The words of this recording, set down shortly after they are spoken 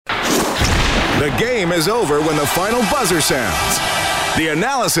The game is over when the final buzzer sounds. The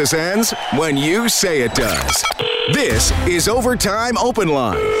analysis ends when you say it does. This is Overtime Open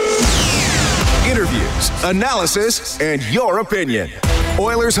Line. Interviews, analysis, and your opinion.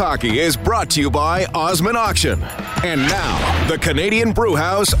 Oilers hockey is brought to you by Osmond Auction. And now, the Canadian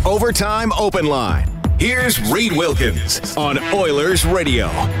Brewhouse Overtime Open Line. Here's Reed Wilkins on Oilers Radio,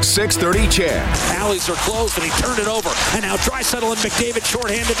 630 CHED. Alleys are closed, and he turned it over. And now Draisaitl and McDavid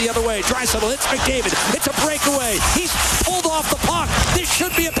shorthanded the other way. Draisaitl hits McDavid. It's a breakaway. He's pulled off the puck. This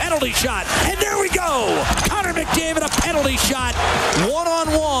should be a penalty shot. And there we go. Connor McDavid, a penalty shot.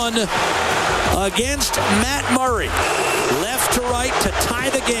 One-on-one against Matt Murray. Left to right to tie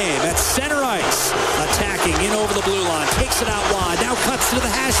the game at center ice. Attacking in over the blue line. Takes it out wide. Now cuts to the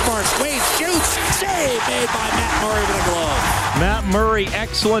hash marks. Wade shoots. Save made by Matt Murray with a glove. Matt Murray,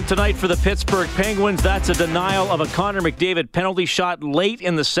 excellent tonight for the Pittsburgh Penguins. That's a denial of a Connor McDavid penalty shot late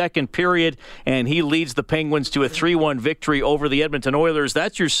in the second period, and he leads the Penguins to a 3-1 victory over the Edmonton Oilers.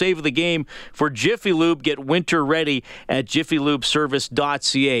 That's your save of the game for Jiffy Lube. Get winter ready at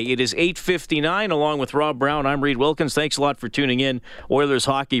jiffylubeservice.ca. It is 8:59. Along with Rob Brown, I'm Reed Wilkins. Thanks a lot for tuning in. Oilers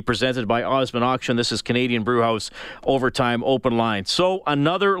hockey presented by Osmond Auction. This is Canadian Brewhouse Overtime Open Line. So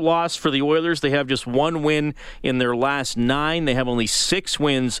another loss for the Oilers. They have just one win in their last 9. They have only 6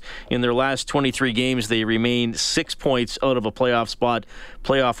 wins in their last 23 games. They remain 6 points out of a playoff spot.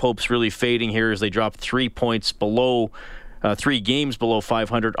 Playoff hopes really fading here as they drop 3 points below 3 games below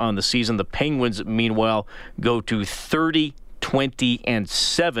 500 on the season. The Penguins, meanwhile, go to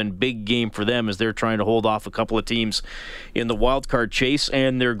 30-20-7. Big game for them as they're trying to hold off a couple of teams in the wild card chase.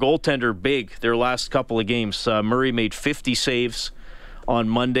 And their goaltender, big, their last couple of games. Murray made 50 saves on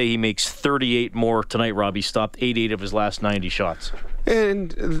Monday. He makes 38 more tonight, Rob. He stopped 88 of his last 90 shots. And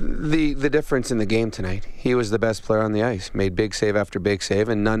the difference in the game tonight, he was the best player on the ice. Made big save after big save,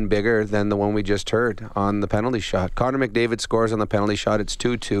 and none bigger than the one we just heard on the penalty shot. Connor McDavid scores on the penalty shot. It's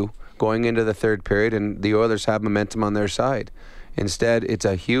 2-2 going into the third period, and the Oilers have momentum on their side. Instead, it's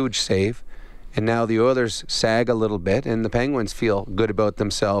a huge save, and now the Oilers sag a little bit, and the Penguins feel good about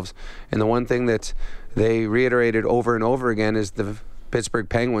themselves. And the one thing that they reiterated over and over again is the Pittsburgh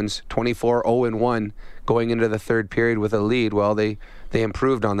Penguins 24-0-1 going into the third period with a lead. Well, they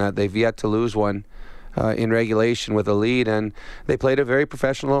improved on that. They've yet to lose one in regulation with a lead, and they played a very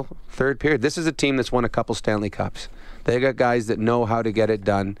professional third period. This is a team that's won a couple Stanley Cups. They got guys that know how to get it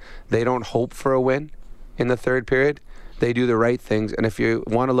done. They don't hope for a win in the third period. They do the right things. And if you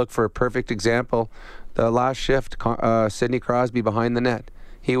want to look for a perfect example, the last shift, Sidney Crosby behind the net,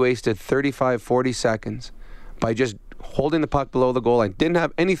 he wasted 40 seconds by just holding the puck below the goal line. Didn't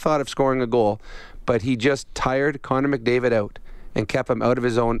have any thought of scoring a goal, but he just tired Connor McDavid out and kept him out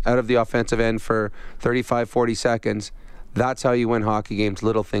of the offensive end for 40 seconds. That's how you win hockey games,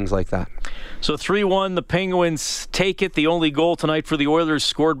 little things like that. So 3-1, the Penguins take it. The only goal tonight for the Oilers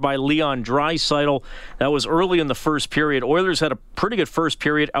scored by Leon Draisaitl. That was early in the first period. Oilers had a pretty good first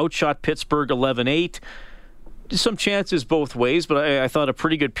period, outshot Pittsburgh 11-8. Some chances both ways, but I thought a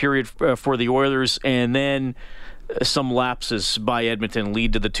pretty good period for the Oilers. And then some lapses by Edmonton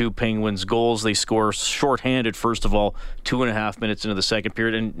lead to the 2 Penguins goals. They score shorthanded, first of all, 2.5 minutes into the second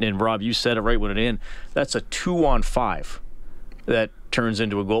period. And Rob, you said it right when it in. That's a 2-on-5 that turns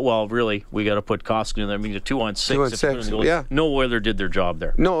into a goal. Well, really, we got to put Koskinen in there. I mean, a 2-on-6. 2-on-6, yeah. No Oiler did their job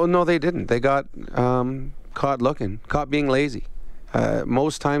there. No, they didn't. They got caught being lazy.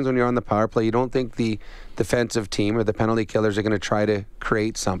 Most times when you're on the power play, you don't think the defensive team or the penalty killers are going to try to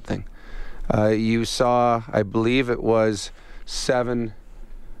create something. You saw, I believe it was 7.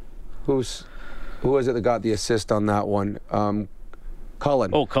 Who was it that got the assist on that one?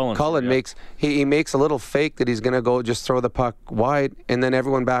 Cullen. Oh, Cullen. Cullen makes he makes a little fake that he's going to go just throw the puck wide, and then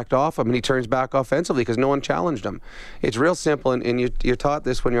everyone backed off him, and he turns back offensively because no one challenged him. It's real simple, and you're taught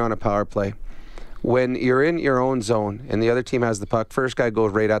this when you're on a power play. When you're in your own zone and the other team has the puck, first guy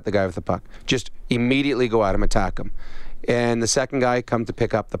goes right at the guy with the puck. Just immediately go at him, attack him. And the second guy come to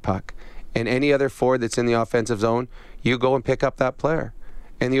pick up the puck. And any other forward that's in the offensive zone, you go and pick up that player.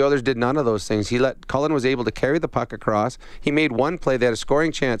 And the Oilers did none of those things. Cullen was able to carry the puck across. He made one play. They had a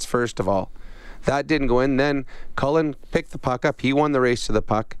scoring chance, first of all. That didn't go in. Then Cullen picked the puck up. He won the race to the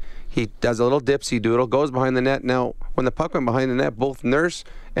puck. He does a little dipsy doodle, goes behind the net. Now, when the puck went behind the net, both Nurse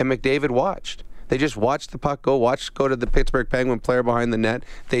and McDavid watched. They just watched the puck go to the Pittsburgh Penguin player behind the net.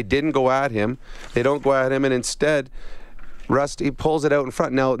 They didn't go at him. They don't go at him, and instead, Rusty pulls it out in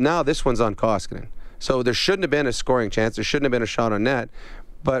front. Now this one's on Koskinen. So there shouldn't have been a scoring chance. There shouldn't have been a shot on net.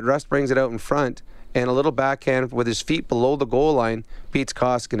 But Rust brings it out in front, and a little backhand with his feet below the goal line beats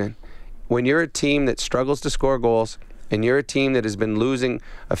Koskinen. When you're a team that struggles to score goals, and you're a team that has been losing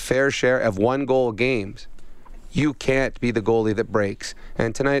a fair share of 1-goal games, you can't be the goalie that breaks.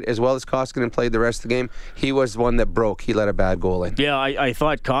 And tonight, as well as Koskinen played the rest of the game, he was one that broke. He let a bad goal in. Yeah, I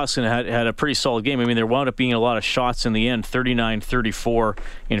thought Koskinen had a pretty solid game. I mean, there wound up being a lot of shots in the end, 39-34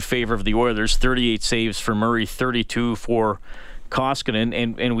 in favor of the Oilers, 38 saves for Murray, 32 for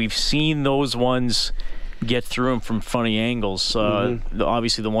Koskinen, and we've seen those ones get through him from funny angles.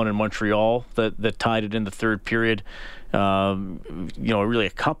 Obviously, the one in Montreal that tied it in the third period. Really a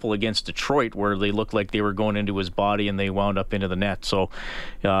couple against Detroit where they looked like they were going into his body and they wound up into the net. So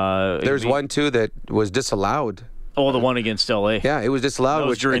there's one too that was disallowed. Oh, the one against LA. Yeah, it was disallowed. That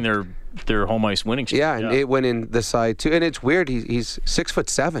was during their home ice winning streak. Yeah, and it went in the side too. And it's weird. He's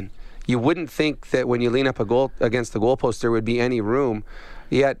 6'7". You wouldn't think that when you lean up a goal against the goalpost there would be any room.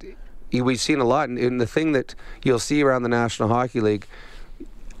 Yet we've seen a lot. And the thing that you'll see around the National Hockey League,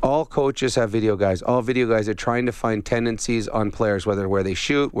 all coaches have video guys. All video guys are trying to find tendencies on players, whether where they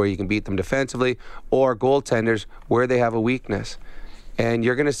shoot, where you can beat them defensively, or goaltenders where they have a weakness. And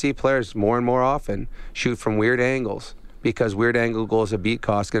you're going to see players more and more often shoot from weird angles because weird angle goals have beat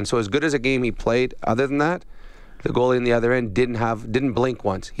Koskinen. So as good as a game he played, other than that, the goalie on the other end didn't blink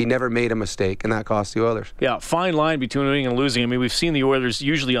once. He never made a mistake, and that cost the Oilers. Yeah, fine line between winning and losing. I mean, we've seen the Oilers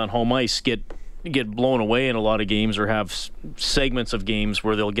usually on home ice get blown away in a lot of games or have segments of games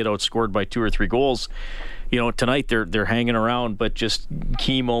where they'll get outscored by 2 or 3 goals. Tonight they're hanging around, but just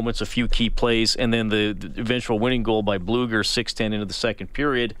key moments, a few key plays, and then the eventual winning goal by Blueger, 6:10 into the second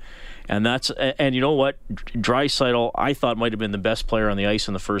period. And you know what? Draisaitl, I thought, might have been the best player on the ice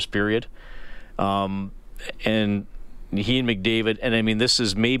in the first period. And he and McDavid, and I mean,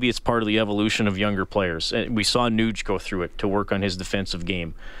 maybe it's part of the evolution of younger players. And we saw Nuge go through it to work on his defensive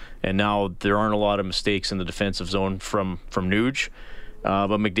game. And now there aren't a lot of mistakes in the defensive zone from Nuge.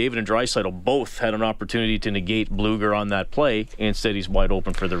 But McDavid and Draisaitl both had an opportunity to negate Blueger on that play. Instead, he's wide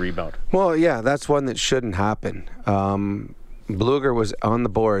open for the rebound. Well, yeah, that's one that shouldn't happen. Blueger was on the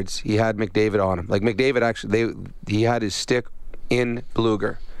boards. He had McDavid on him. Like McDavid actually, he had his stick in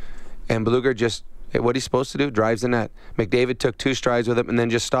Blueger. And Blueger what he's supposed to do, drives the net. McDavid took 2 strides with him and then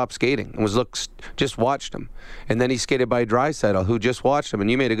just stopped skating and just watched him. And then he skated by Draisaitl, who just watched him. And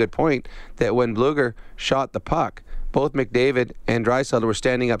you made a good point that when Blueger shot the puck, both McDavid and Draisaitl were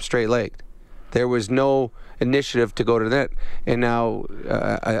standing up straight-legged. There was no initiative to go to the net. And now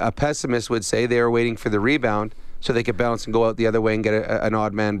a pessimist would say they were waiting for the rebound so they could bounce and go out the other way and get an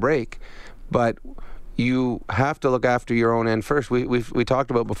odd man break. But you have to look after your own end first. We talked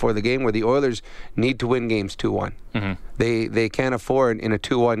about before the game where the Oilers need to win games 2-1. Mm-hmm. They can't afford in a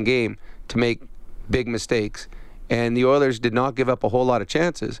 2-1 game to make big mistakes. And the Oilers did not give up a whole lot of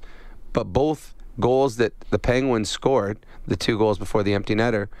chances, but both goals that the Penguins scored, the 2 goals before the empty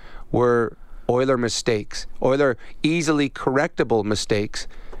netter, were Oiler mistakes. Oiler easily correctable mistakes.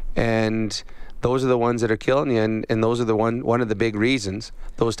 And those are the ones that are killing you, and those are one of the big reasons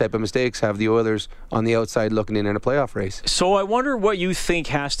those type of mistakes have the Oilers on the outside looking in a playoff race. So I wonder what you think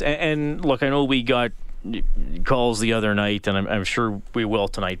has to, and look, I know we got calls the other night, and I'm sure we will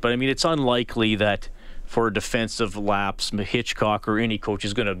tonight, but I mean, it's unlikely that for a defensive lapse, Hitchcock or any coach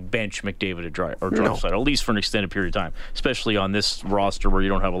is going to bench McDavid or Draisaitl, at least for an extended period of time, especially on this roster where you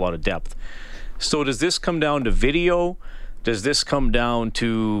don't have a lot of depth. So does this come down to video? Does this come down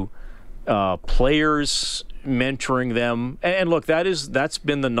to players mentoring them? And look, that's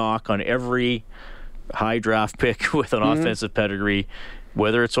been the knock on every high draft pick with an offensive pedigree,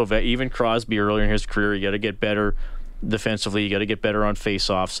 whether it's even Crosby earlier in his career. You got to get better defensively, you got to get better on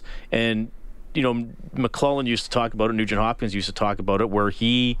faceoffs. And McClellan used to talk about it, Nugent Hopkins used to talk about it, where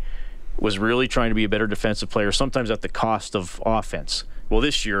he was really trying to be a better defensive player, sometimes at the cost of offense. Well,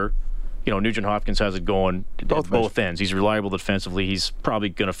 this year, Nugent Hopkins has it going at both ends. He's reliable defensively. He's probably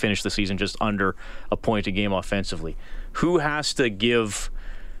going to finish the season just under a point a game offensively. Who has to give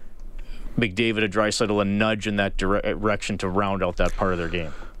McDavid and Draisaitl a nudge in that direction to round out that part of their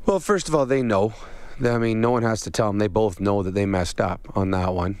game? Well, first of all, they know. I mean, no one has to tell them. They both know that they messed up on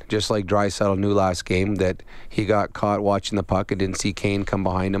that one. Just like Draisaitl knew last game that he got caught watching the puck and didn't see Kane come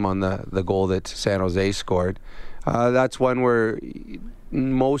behind him on the goal that San Jose scored. That's one where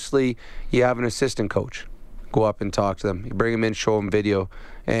mostly you have an assistant coach go up and talk to them. You bring them in, show them video,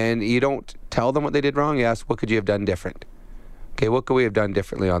 and you don't tell them what they did wrong. You ask, what could you have done different? Okay, what could we have done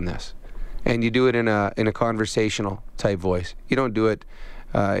differently on this? And you do it in a conversational type voice. You don't do it.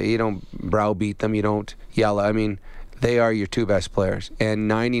 You don't browbeat them. You don't yell. I mean, they are your 2 best players, and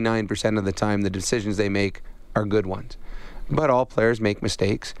 99% of the time, the decisions they make are good ones. But all players make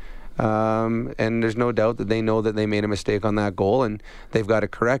mistakes. And there's no doubt that they know that they made a mistake on that goal, and they've got to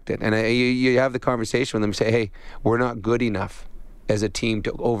correct it. And you have the conversation with them and say, hey, we're not good enough as a team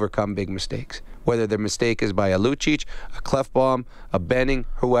to overcome big mistakes. Whether the mistake is by a Lucic, a Klefbom, a Benning,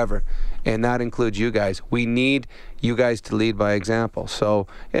 whoever. And that includes you guys. We need you guys to lead by example. So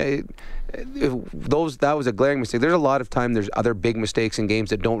that was a glaring mistake. There's a lot of time there's other big mistakes in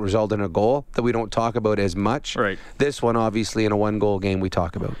games that don't result in a goal that we don't talk about as much. Right. This one, obviously, in a one-goal game we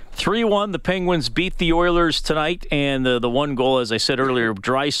talk about. 3-1, the Penguins beat the Oilers tonight, and the one goal, as I said earlier,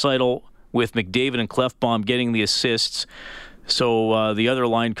 Draisaitl with McDavid and Klefbom getting the assists. So the other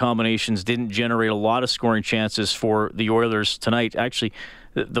line combinations didn't generate a lot of scoring chances for the Oilers tonight. Actually,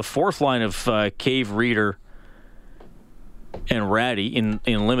 the fourth line of Cave, Reeder, and Ratty in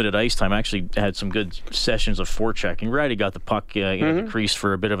limited ice time actually had some good sessions of forechecking. Ratty got the puck in the crease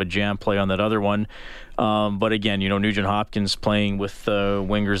for a bit of a jam play on that other one. But again, Nugent Hopkins playing with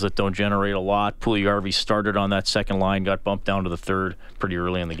wingers that don't generate a lot. Puljujarvi started on that second line, got bumped down to the third pretty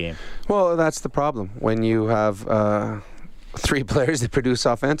early in the game. Well, that's the problem when you have three players that produce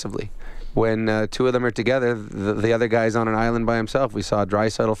offensively. When two of them are together, the other guy's on an island by himself. We saw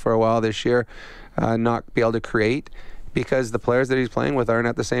Draisaitl for a while this year not be able to create because the players that he's playing with aren't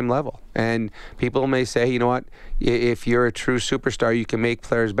at the same level. And people may say, you know what, if you're a true superstar, you can make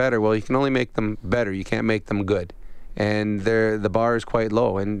players better. Well, you can only make them better. You can't make them good. And the bar is quite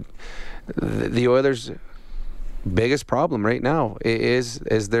low. And the Oilers' biggest problem right now is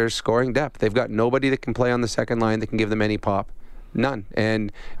their scoring depth. They've got nobody that can play on the second line that can give them any pop. None.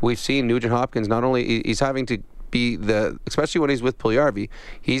 And we've seen Nugent Hopkins, not only he's having to be especially when he's with Puljujarvi,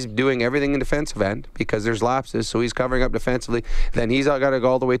 he's doing everything in defensive end because there's lapses, so he's covering up defensively. Then he's got to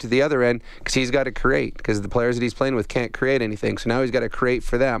go all the way to the other end because he's got to create because the players that he's playing with can't create anything. So now he's got to create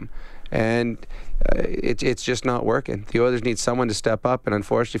for them. And it's just not working. The Oilers need someone to step up, and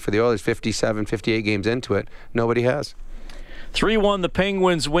unfortunately for the Oilers, 57, 58 games into it, nobody has. 3-1, the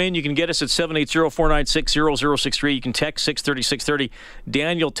Penguins win. You can get us at 780-496-0063. You can text 630-630.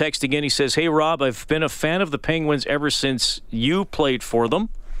 Daniel texted again. He says, hey, Rob, I've been a fan of the Penguins ever since you played for them.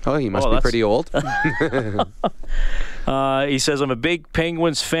 Oh, he must be pretty old. He says, I'm a big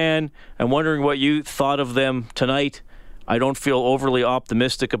Penguins fan. I'm wondering what you thought of them tonight. I don't feel overly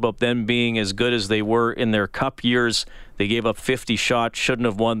optimistic about them being as good as they were in their cup years. They gave up 50 shots, shouldn't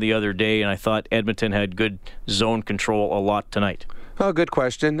have won the other day, and I thought Edmonton had good zone control a lot tonight. Oh, good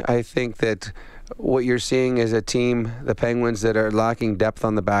question. I think that what you're seeing is a team, the Penguins, that are lacking depth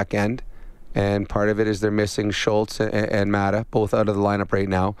on the back end, and part of it is they're missing Schultz and Mata, both out of the lineup right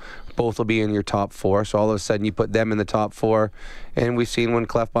now. Both will be in your top four, so all of a sudden you put them in the top four, and we've seen when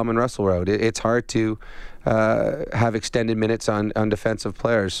Klefbom and Russell were out. It's hard to have extended minutes on defensive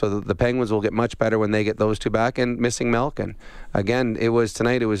players. So the Penguins will get much better when they get those two back, and missing Malkin. Again,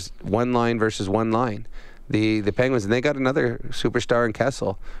 tonight it was one line versus one line. The Penguins, and they got another superstar in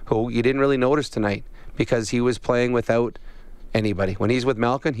Kessel, who you didn't really notice tonight because he was playing without anybody. When he's with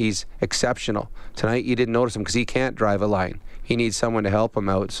Malkin, he's exceptional. Tonight you didn't notice him because he can't drive a line. He needs someone to help him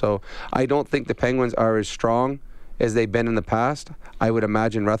out. So I don't think the Penguins are as strong as they've been in the past. I would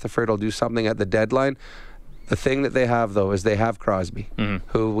imagine Rutherford will do something at the deadline. The thing that they have, though, is they have Crosby,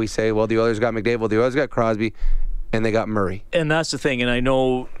 who we say, well, the Oilers got McDavid. Well, the Oilers got Crosby, and they got Murray. And that's the thing. And I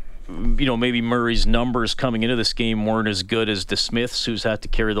know, maybe Murray's numbers coming into this game weren't as good as DeSmith's, who's had to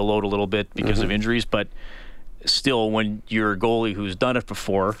carry the load a little bit because of injuries. But still, when you're a goalie who's done it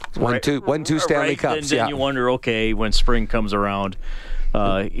before, won two Stanley Cups, then you wonder, okay, when spring comes around,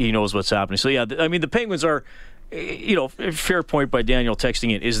 he knows what's happening. So, yeah, the Penguins are... fair point by Daniel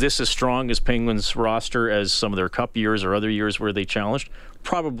texting in. Is this as strong as Penguins roster as some of their cup years or other years where they challenged?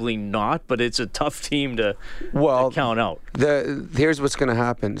 Probably not, but it's a tough team to count out. Here's what's going to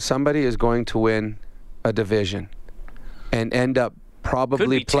happen. Somebody is going to win a division and end up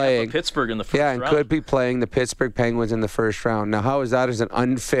probably playing Tampa, Pittsburgh in the first round. Yeah, and could be playing the Pittsburgh Penguins in the first round. Now, how is that as an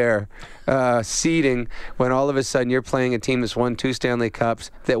unfair seeding when all of a sudden you're playing a team that's won 2 Stanley Cups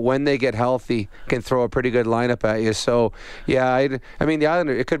that when they get healthy can throw a pretty good lineup at you? So, yeah, I mean the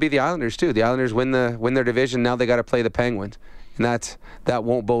Islanders. It could be the Islanders too. The Islanders win their division. Now they got to play the Penguins. And that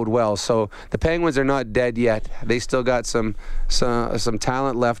won't bode well. So the Penguins are not dead yet. They still got some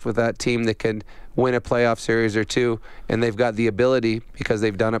talent left with that team that could win a playoff series or two, and they've got the ability, because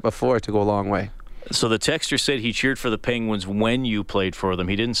they've done it before, to go a long way. So the texter said he cheered for the Penguins when you played for them.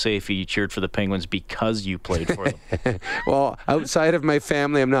 He didn't say if he cheered for the Penguins because you played for them. Well, outside of my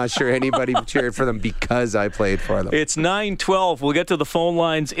family, I'm not sure anybody cheered for them because I played for them. It's 9:12. We'll get to the phone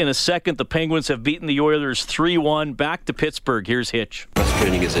lines in a second. The Penguins have beaten the Oilers 3-1. Back to Pittsburgh. Here's Hitch.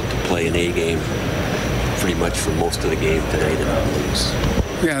 Frustrating is it to play an A game pretty much for most of the game tonight and not lose.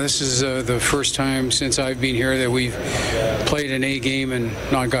 Yeah, this is the first time since I've been here that we've played an A game and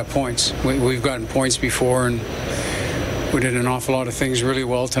not got points. We've gotten points before, and we did an awful lot of things really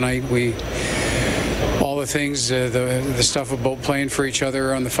well tonight. All the things, the stuff about playing for each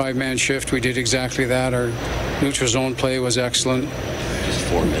other on the 5-man shift, we did exactly that. Our neutral zone play was excellent. Just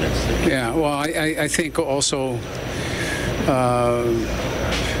 4 minutes. Yeah, well, I think also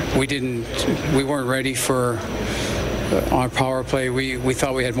we weren't ready for our power play. We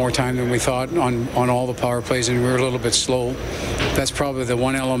thought we had more time than we thought on all the power plays, and we were a little bit slow. That's probably the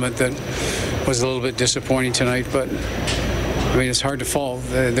one element that was a little bit disappointing tonight, but I mean, it's hard to fault.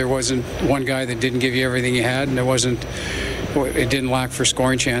 There wasn't one guy that didn't give you everything he had, and it didn't lack for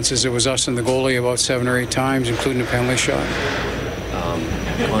scoring chances. It was us and the goalie about 7 or 8 times, including a penalty shot.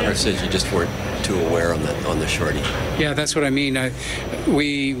 Connor says you just weren't too aware on the shorty. Yeah, that's what I mean.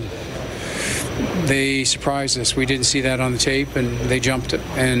 They surprised us. We didn't see that on the tape, and they jumped it.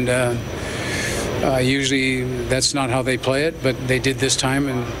 And usually that's not how they play it, but they did this time,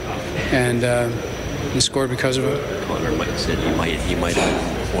 and scored because of it. Connor might have said he might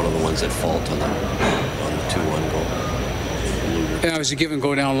have one of the ones at fault on the 2-1 goal. Yeah, it was a give and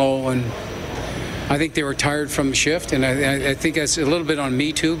go down low, and I think they were tired from the shift, and I think that's a little bit on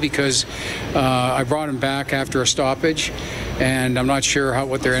me too, because I brought him back after a stoppage, and I'm not sure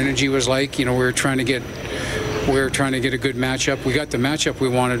what their energy was like. You know, we were trying to get a good matchup. We got the matchup we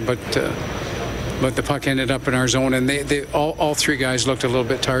wanted, but the puck ended up in our zone, and they all 3 guys looked a little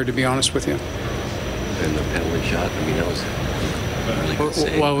bit tired, to be honest with you. And the penalty shot, I mean, that was a really good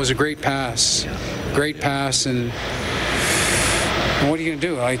save. Well, it was a great pass. Yeah. Great pass, and what are you going to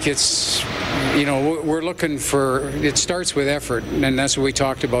do? Like, it's, you know, we're looking for, it starts with effort, and that's what we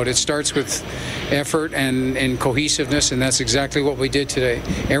talked about. It starts with effort and cohesiveness, and that's exactly what we did today.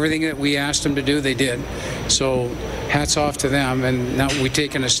 Everything that we asked them to do, they did. So hats off to them, and now we've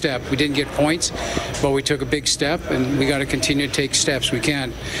taken a step. We didn't get points, but we took a big step, and we got to continue to take steps. We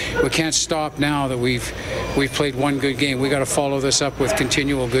can't stop now that we've played one good game. We got to follow this up with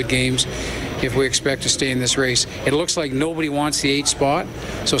continual good games if we expect to stay in this race. It looks like nobody wants the 8th spot,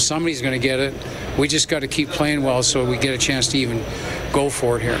 so somebody's going to get it. We just got to keep playing well so we get a chance to even go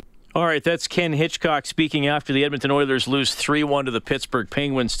for it here. All right, that's Ken Hitchcock speaking after the Edmonton Oilers lose 3-1 to the Pittsburgh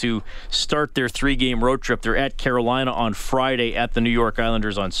Penguins to start their 3-game road trip. They're at Carolina on Friday, at the New York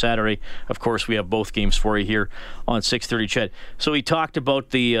Islanders on Saturday. Of course, we have both games for you here on 630 Ched. So he talked about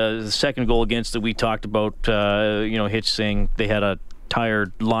the second goal against it. We talked about, Hitch saying they had a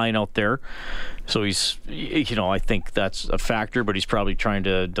tired line out there. So he's, I think that's a factor, but he's probably trying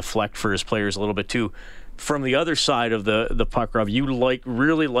to deflect for his players a little bit too. From the other side of the puck, Rob, you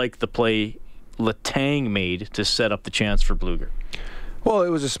really like the play Letang made to set up the chance for Blueger. Well, it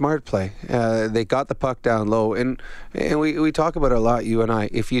was a smart play. They got the puck down low, and we talk about it a lot, you and I.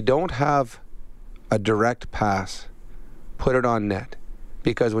 If you don't have a direct pass, put it on net,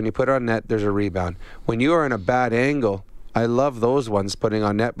 because when you put it on net, there's a rebound. When you are in a bad angle, I love those ones putting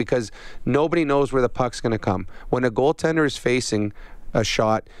on net, because nobody knows where the puck's going to come. When a goaltender is facing a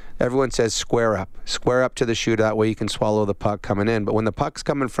shot, everyone says square up to the shooter. That way you can swallow the puck coming in. But when the puck's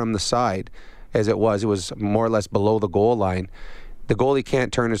coming from the side, as it was more or less below the goal line, the goalie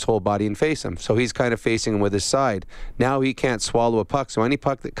can't turn his whole body and face him. So he's kind of facing him with his side. Now he can't swallow a puck. So any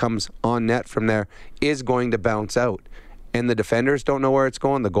puck that comes on net from there is going to bounce out. And the defenders don't know where it's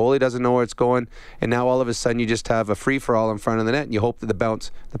going. The goalie doesn't know where it's going. And now all of a sudden you just have a free-for-all in front of the net, and you hope that the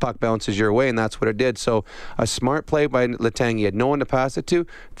puck bounces your way, and that's what it did. So a smart play by Letang. He had no one to pass it to.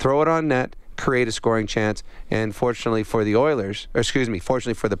 Throw it on net, create a scoring chance. And fortunately for the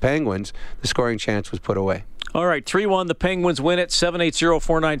Penguins, the scoring chance was put away. All right, 3-1, the Penguins win it.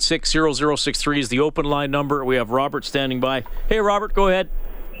 780-496-0063 is the open line number. We have Robert standing by. Hey, Robert, go ahead.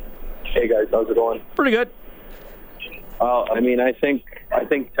 Hey, guys, how's it going? Pretty good. I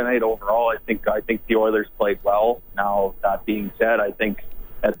think tonight overall, I think the Oilers played well. Now, that being said, I think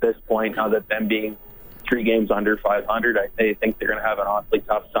at this point, now that them being 3 games under 500, I think they're going to have an awfully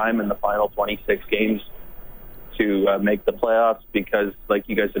tough time in the final 26 games to make the playoffs, because, like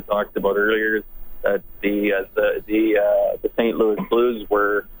you guys had talked about earlier, that the St. Louis Blues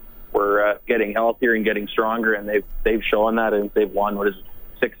were getting healthier and getting stronger, and they've shown that, and they've won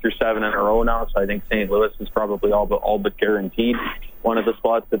 6 or 7 in a row now. So I think St. Louis is probably all but guaranteed one of the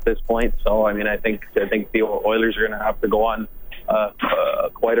spots at this point. So I think the Oilers are going to have to go on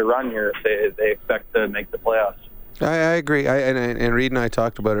quite a run here if they expect to make the playoffs. I agree. And Reed and I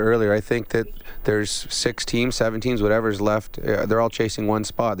talked about it earlier. I think that there's 6 teams, 7 teams, whatever's left. They're all chasing one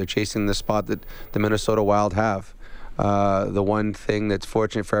spot. They're chasing the spot that the Minnesota Wild have. The one thing that's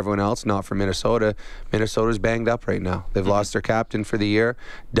fortunate for everyone else, not for Minnesota, Minnesota's banged up right now. They've lost their captain for the year.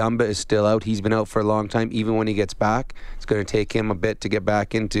 Dumba is still out. He's been out for a long time. Even when he gets back, it's going to take him a bit to get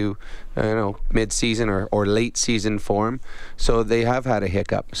back into, mid-season or late season form. So they have had a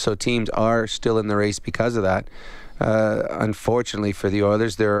hiccup. So teams are still in the race because of that. Unfortunately for the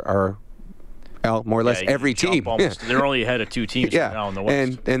Oilers, there are more or less every team. They're only ahead of 2 teams right now in the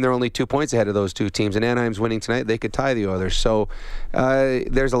West. And they're only 2 points ahead of those 2 teams. And Anaheim's winning tonight. They could tie the Oilers. So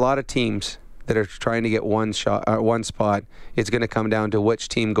there's a lot of teams that are trying to get one spot. It's going to come down to which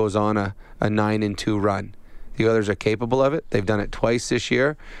team goes on a 9-2 run. The Oilers are capable of it. They've done it twice this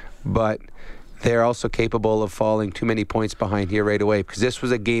year. But they're also capable of falling too many points behind here right away, because this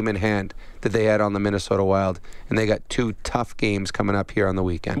was a game in hand that they had on the Minnesota Wild, and they got 2 tough games coming up here on the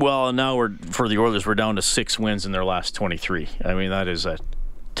weekend. Well, and now for the Oilers, we're down to 6 wins in their last 23. I mean, that is a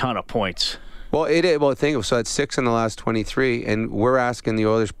ton of points. Well, so that's 6 in the last 23, and we're asking the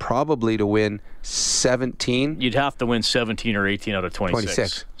Oilers probably to win 17. You'd have to win 17 or 18 out of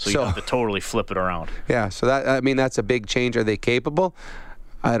 26. So you'd have to totally flip it around. Yeah, so that's a big change. Are they capable?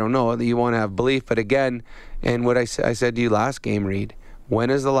 I don't know. You want to have belief, but again, and what I said to you last game, Reed, when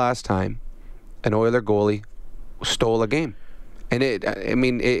is the last time an Oiler goalie stole a game? And I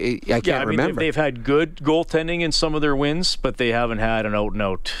can't remember. They've had good goaltending in some of their wins, but they haven't had an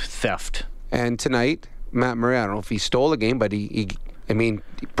out-and-out theft. And tonight, Matt Murray, I don't know if he stole a game, but he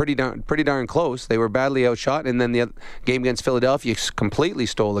pretty darn close. They were badly outshot, and then the game against Philadelphia completely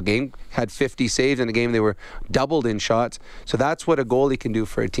stole the game. Had 50 saves in a game. They were doubled in shots. So that's what a goalie can do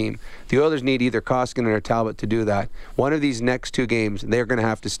for a team. The Oilers need either Koskinen or Talbot to do that. One of these next 2 games, they're going to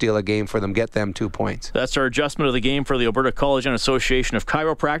have to steal a game for them, get them 2 points. That's our adjustment of the game for the Alberta College and Association of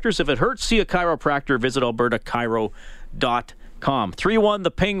Chiropractors. If it hurts, see a chiropractor. Visit albertachiro.com. 3-1,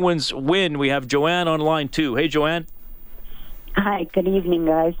 the Penguins win. We have Joanne on line 2. Hey, Joanne. Hi, good evening,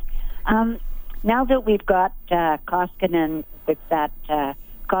 guys. Now that we've got Koskinen with that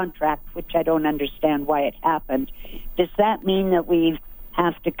contract, which I don't understand why it happened, does that mean that we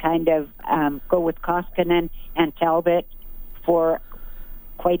have to kind of go with Koskinen and Talbot for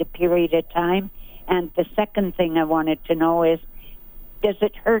quite a period of time? And the second thing I wanted to know is, does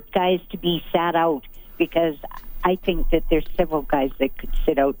it hurt guys to be sat out? Because I think that there's several guys that could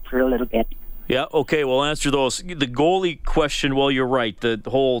sit out for a little bit. Yeah, okay, we'll answer those. The goalie question, well, you're right. The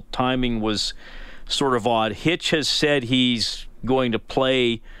whole timing was sort of odd. Hitch has said he's going to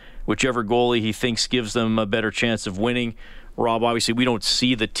play whichever goalie he thinks gives them a better chance of winning. Rob, obviously, we don't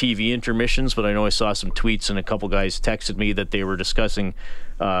see the TV intermissions, but I know I saw some tweets and a couple guys texted me that they were discussing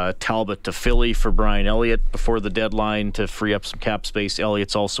Talbot to Philly for Brian Elliott before the deadline to free up some cap space.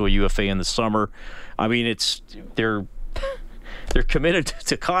 Elliott's also a UFA in the summer. I mean, they're committed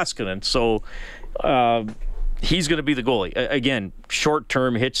to Koskinen, so he's going to be the goalie. Again, short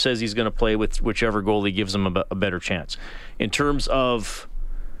term, Hitch says he's going to play with whichever goalie gives him a better chance. In terms of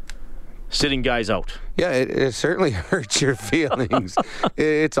sitting guys out. Yeah, it certainly hurts your feelings.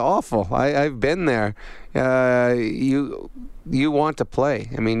 It's awful. I've been there. You want to play.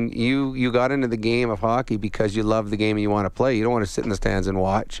 I mean, you got into the game of hockey because you love the game and you want to play. You don't want to sit in the stands and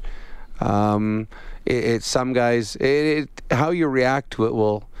watch. It's some guys, how you react to it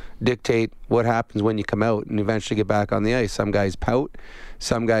will dictate what happens when you come out and eventually get back on the ice. Some guys pout,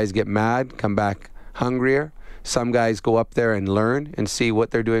 some guys get mad, come back hungrier. Some guys go up there and learn and see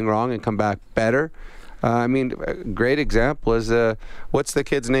what they're doing wrong and come back better. A great example is, what's the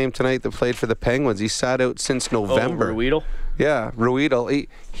kid's name tonight that played for the Penguins? He sat out since November. Ruedel? Yeah, Ruedel.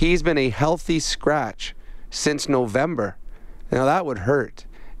 He's been a healthy scratch since November. Now, that would hurt.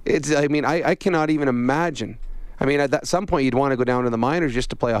 I cannot even imagine. I mean, at some point, you'd want to go down to the minors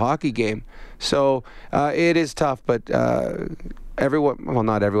just to play a hockey game. So it is tough, but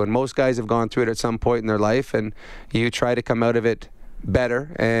not everyone, most guys have gone through it at some point in their life, and you try to come out of it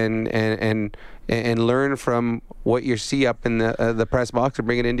better and learn from what you see up in the press box and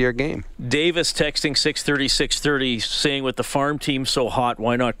bring it into your game. Davis texting 630 saying, with the farm team so hot,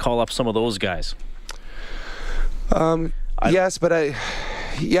 why not call up some of those guys? Yes, but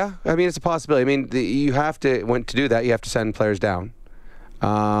it's a possibility. I mean, you have to, to do that, you have to send players down.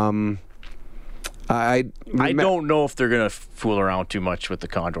 I don't know if they're going to fool around too much with the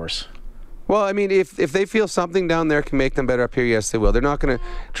Condors. Well, I mean, if they feel something down there can make them better up here, yes, they will. They're not going to,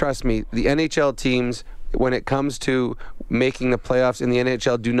 trust me, the NHL teams, when it comes to making the playoffs in the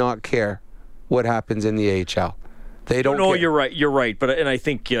NHL, do not care what happens in the AHL. They don't. No, you're right. But I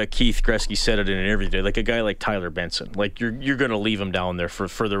think Keith Gretzky said it in an interview today. Like a guy like Tyler Benson, like you're going to leave him down there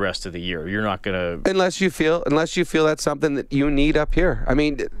for the rest of the year. You're not going to unless you feel that's something that you need up here. I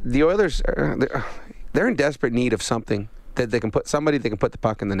mean, the Oilers. they're in desperate need of something that they can put the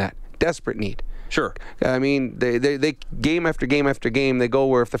puck in the net. Desperate need. Sure. I mean, they game after game after game, they go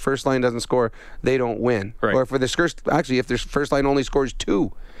where if the first line doesn't score, they don't win. Right. Or if their first line only scores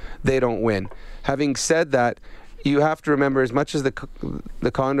 2, they don't win. Having said that, you have to remember, as much as the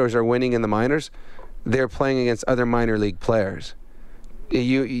Condors are winning in the minors, they're playing against other minor league players.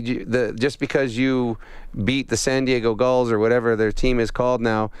 Just because you beat the San Diego Gulls or whatever their team is called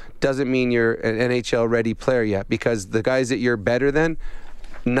now doesn't mean you're an NHL ready player yet, because the guys that you're better than,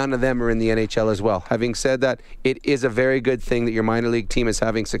 none of them are in the NHL as well. Having said that, it is a very good thing that your minor league team is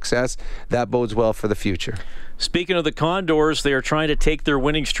having success. That bodes well for the future. Speaking of the Condors, they are trying to take their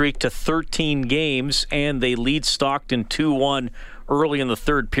winning streak to 13 games, and they lead Stockton 2-1 early in the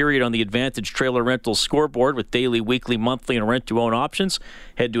third period on the Advantage Trailer Rentals scoreboard with daily, weekly, monthly, and rent-to-own options.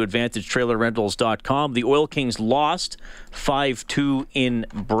 Head to AdvantageTrailerRentals.com. The Oil Kings lost 5-2 in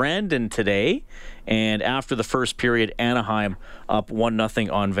Brandon today. And after the first period, Anaheim up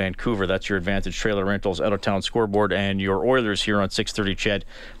 1-0 on Vancouver. That's your Advantage Trailer Rentals out-of-town scoreboard. And your Oilers here on 630 CHED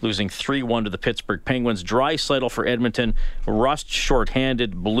losing 3-1 to the Pittsburgh Penguins. Draisaitl for Edmonton, Rust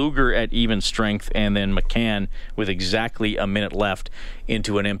shorthanded, Bluger at even strength, and then McCann with exactly a minute left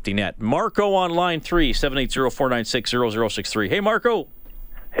into an empty net. Marco on line 3, 780-496-0063. Hey, Marco.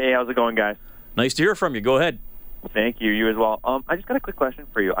 Hey, how's it going, guys? Nice to hear from you. Go ahead. Thank you. You as well. I just got a quick question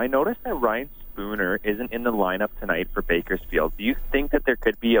for you. I noticed that Ryan Spooner isn't in the lineup tonight for Bakersfield. Do you think that there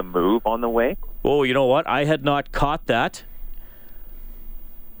could be a move on the way? Oh, you know what? I had not caught that.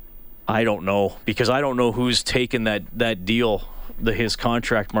 I don't know, because I don't know who's taken that deal, his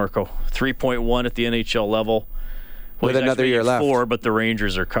contract, Marco. 3.1 at the NHL level. With another year left. 4, but the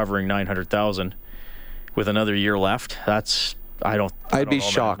Rangers are covering $900,000 with another year left. I'd be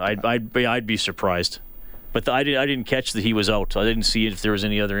shocked. I'd be surprised. But I didn't catch that he was out. I didn't see if there was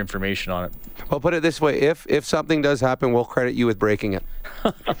any other information on it. Well, put it this way. If something does happen, we'll credit you with breaking it.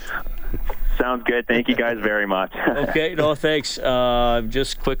 Sounds good. Thank you guys very much. Okay. No, thanks. I'm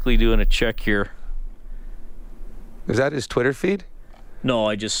just quickly doing a check here. Is that his Twitter feed? No,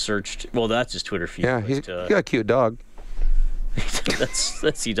 I just searched. Well, that's his Twitter feed. Yeah, he's got a cute dog.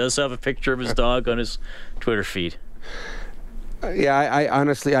 He does have a picture of his dog on his Twitter feed. Yeah, I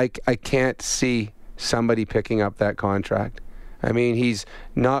honestly, I can't see somebody picking up that contract. I mean, he's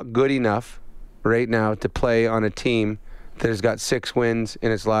not good enough right now to play on a team that has got 6 wins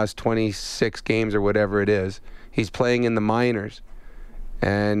in its last 26 games or whatever it is. He's playing in the minors,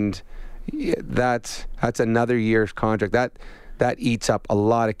 and that's another year's contract. That eats up a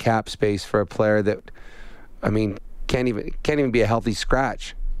lot of cap space for a player that, I mean, can't even be a healthy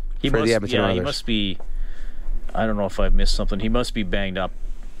scratch for the Edmonton Oilers. He must be. I don't know if I've missed something. He must be banged up.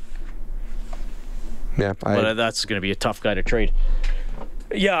 Yeah, but that's going to be a tough guy to trade.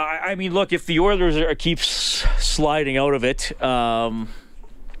 Yeah, I mean, look, if the Oilers keep sliding out of it, I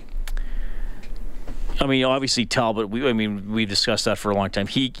mean, obviously Talbot. We've discussed that for a long time.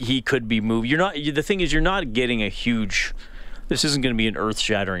 He could be moved. The thing is, you're not getting a huge. This isn't going to be an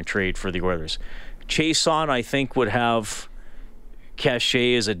earth-shattering trade for the Oilers. Chiasson, I think, would have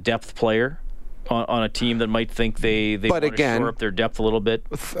cachet as a depth player on a team that might think they want to shore up their depth a little bit.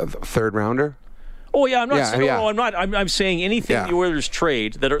 Third rounder. Oh yeah, I'm not. I'm not. I'm saying anything the Oilers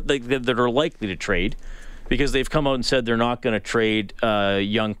trade that are likely to trade, because they've come out and said they're not going to trade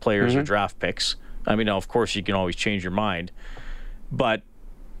young players or draft picks. I mean, now, of course, you can always change your mind, but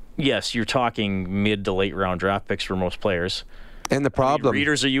yes, you're talking mid to late round draft picks for most players. And the problem,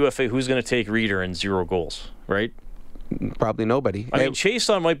 Reeder's a UFA. Who's going to take Reeder and 0 goals, right? Probably nobody. I mean,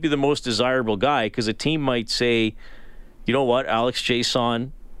 Chiasson might be the most desirable guy, because a team might say, you know what, Alex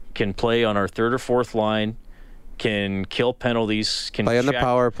Chiasson can play on our third or fourth line, can kill penalties, can play on the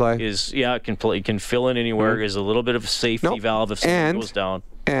power play. Can fill in anywhere. Is a little bit of a safety valve if something goes down.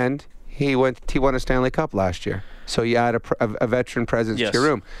 And he won a Stanley Cup last year, so you add a veteran presence to your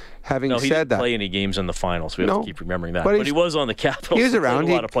room. Having he said didn't that, play any games in the finals. We have to keep remembering that. But he was on the Capitals. He was around.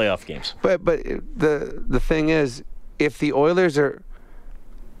 A lot of playoff games. But the thing is, if the Oilers are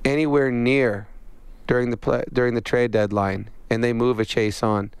anywhere near during the trade deadline and they move a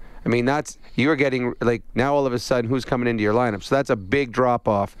Chiasson, I mean, you're getting, like, now all of a sudden who's coming into your lineup. So that's a big drop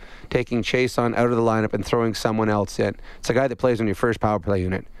off, taking Chiasson out of the lineup and throwing someone else in. It's a guy that plays on your first power play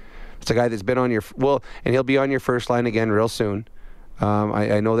unit. It's a guy that's been on and he'll be on your first line again real soon.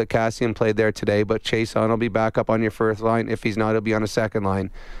 I know that Cassian played there today, but Chiasson will be back up on your first line. If he's not, he'll be on a second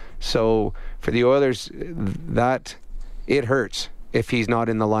line. So for the Oilers, it hurts if he's not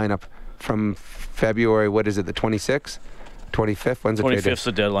in the lineup from February, what is it, the 26th? 25th? When's the 25th's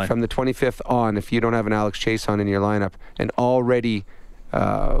the deadline. From the 25th on, if you don't have an Alex Chiasson in your lineup and already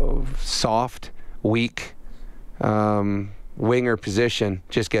soft weak winger position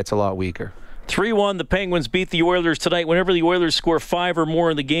just gets a lot weaker. 3-1, the Penguins beat the Oilers tonight. Whenever the Oilers score 5 or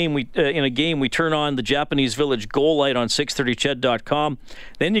more in the game, we turn on the Japanese Village goal light on 630ched.com.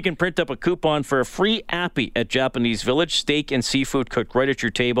 Then you can print up a coupon for a free appy at Japanese Village. Steak and seafood cooked right at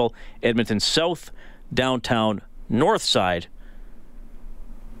your table. Edmonton South, downtown, North Side,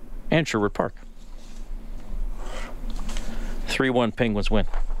 and Sherwood Park. 3-1 Penguins win.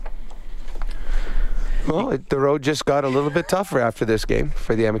 Well, the road just got a little bit tougher after this game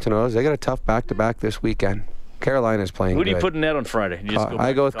for the Edmonton Oilers. They got a tough back-to-back this weekend. Carolina's playing Who do you good. put in net on Friday?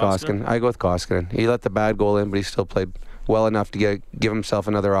 I go with Koskinen. I go with Koskinen. He let the bad goal in, but he still played well enough to give himself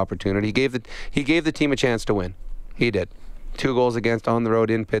another opportunity. He gave the team a chance to win. He did. 2 goals against on the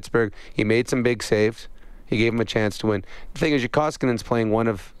road in Pittsburgh. He made some big saves. He gave him a chance to win. The thing is, Koskinen's playing 1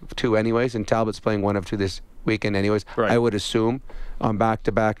 of 2 anyways, and Talbot's playing 1 of 2 this weekend anyways. Right. I would assume on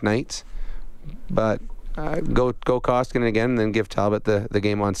back-to-back nights. But go Koskinen again and then give Talbot the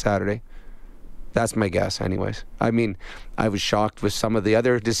game on Saturday. That's my guess anyways. I mean, I was shocked with some of the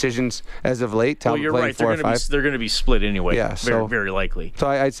other decisions as of late. Talbot well, you're playing right. 4 or 5. They're going to be split anyway. Yeah, very, very likely. So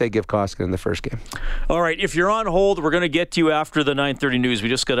I'd say give Koskinen the first game. All right, if you're on hold, we're going to get to you after the 9:30 news. We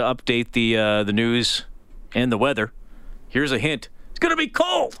just got to update the news and the weather. Here's a hint. It's going to be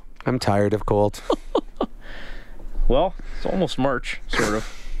cold. I'm tired of cold. Well, it's almost March, sort of.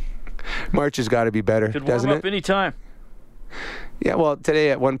 March has got to be better, Could doesn't warm up it? any time. Yeah, well,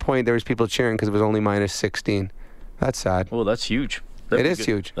 today at one point there was people cheering because it was only minus 16. That's sad. Well, that's huge. It is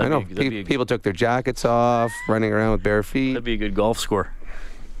huge. I know. People took their jackets off, running around with bare feet. That'd be a good golf score.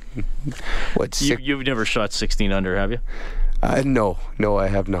 You've never shot 16 under, have you? No, I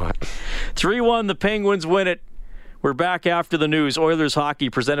have not. 3-1, the Penguins win it. We're back after the news. Oilers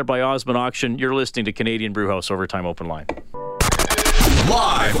hockey presented by Osmond Auction. You're listening to Canadian Brewhouse Overtime Open Line.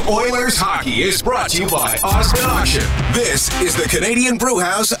 Live Oilers hockey is brought to you by Osmond Auction. This is the Canadian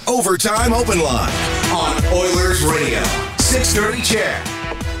Brewhouse Overtime Open Line on Oilers Radio. 630 CHED.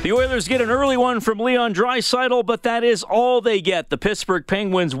 The Oilers get an early one from Leon Draisaitl, but that is all they get. The Pittsburgh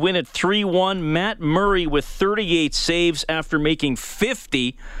Penguins win at 3-1. Matt Murray with 38 saves after making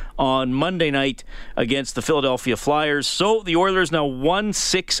 50 on Monday night against the Philadelphia Flyers. So the Oilers now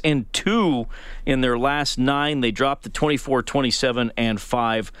 1-6-2 in their last 9. They dropped to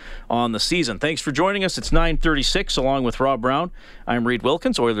 24-27-5 on the season. Thanks for joining us. It's 9:36 along with Rob Brown. I'm Reed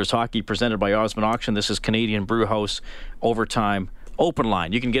Wilkins. Oilers hockey presented by Osmond Auction. This is Canadian Brewhouse Overtime Open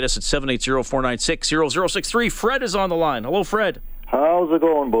Line. You can get us at 780-496-0063. Fred is on the line. Hello, Fred. How's it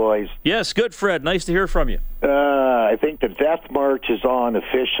going, boys? Yes, good, Fred. Nice to hear from you. I think the death march is on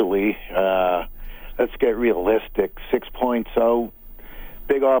officially. Let's get realistic. 6 points out.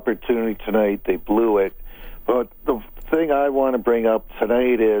 Big opportunity tonight. They blew it. But the thing I want to bring up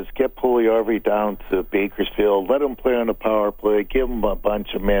tonight is get Puljujarvi down to Bakersfield. Let him play on the power play. Give him a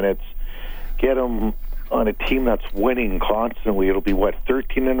bunch of minutes. Get him on a team that's winning constantly. It'll be,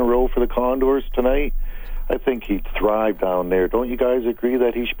 13 in a row for the Condors tonight? I think he'd thrive down there. Don't you guys agree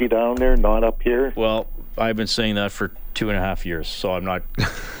that he should be down there, not up here? Well, I've been saying that for 2.5 years, so I'm not.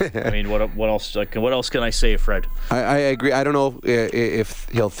 I mean, what else? What else can I say, Fred? I agree. I don't know if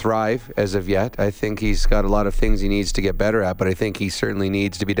he'll thrive as of yet. I think he's got a lot of things he needs to get better at, but I think he certainly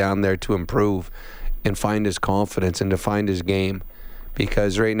needs to be down there to improve and find his confidence and to find his game.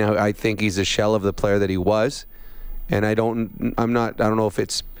 Because right now, I think he's a shell of the player that he was, and I don't know if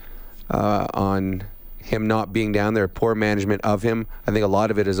it's on him not being down there, poor management of him. I think a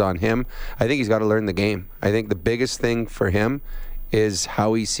lot of it is on him. I think he's got to learn the game. I think the biggest thing for him is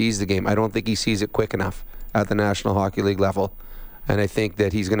how he sees the game. I don't think he sees it quick enough at the National Hockey League level. And I think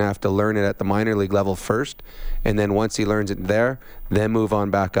that he's going to have to learn it at the minor league level first, and then once he learns it there, then move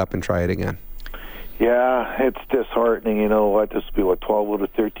on back up and try it again. Yeah, it's disheartening. You know what? This will be, 12 out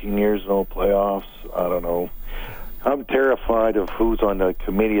of 13 years, no playoffs. I don't know. I'm terrified of who's on the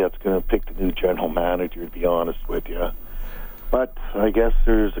committee that's going to pick the new general manager, to be honest with you. But I guess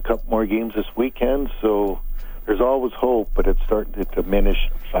there's a couple more games this weekend, so there's always hope, but it's starting to diminish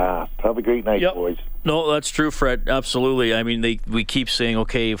fast. Have a great night, boys. No, that's true, Fred. Absolutely. I mean, we keep saying,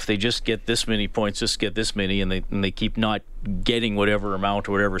 okay, if they just get this many points, just get this many, and they keep not getting whatever amount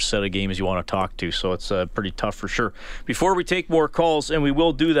or whatever set of games you want to talk to. So it's pretty tough for sure. Before we take more calls, and we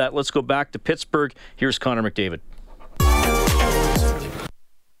will do that, let's go back to Pittsburgh. Here's Connor McDavid.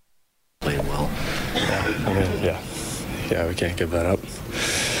 Playing well. Yeah, we can't give that up.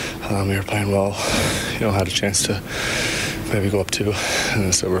 We were playing well, had a chance to maybe go up 2, and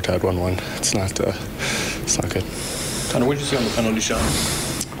instead we're tied 1-1. It's not good. Connor, what did you see on the penalty shot?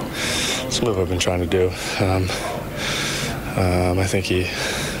 It's what I've been trying to do. I think he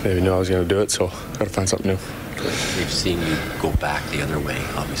maybe knew I was going to do it, so got to find something new. They've seen you go back the other way.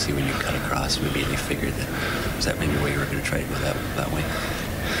 Obviously, when you cut across, maybe they figured that was that maybe where you were going to try to go that way.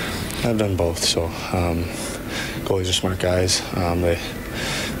 I've done both, so goalies are smart guys.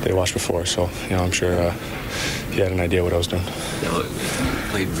 They watched before, so I'm sure he had an idea what I was doing. No,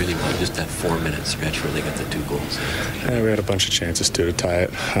 played really well. Just that 4-minute stretch where they got the 2 goals. Yeah, we had a bunch of chances to tie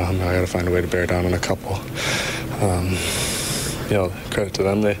it. I got to find a way to bear down on a couple. Credit to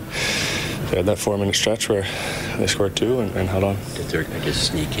them. They had that 4-minute stretch where they scored 2 and held on. Did their guy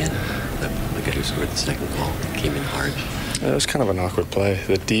just sneak in? The guy who scored the second goal came in hard. It was kind of an awkward play.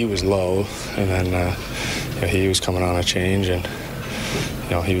 The D was low, and then he was coming on a change, and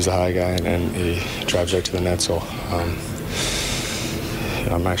he was the high guy, and he drives right to the net. So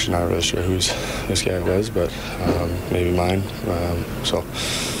I'm actually not really sure whose this guy was, but maybe mine. So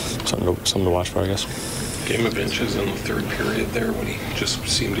something to watch for, I guess. Game of inches in the third period there when he just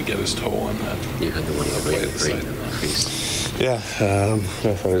seemed to get his toe on that. You had the one right in the crease. Yeah, I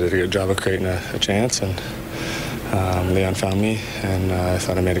thought I did a good job of creating a chance, and Leon found me, and I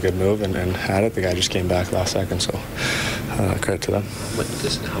thought I made a good move and had it. The guy just came back last second, so credit to them.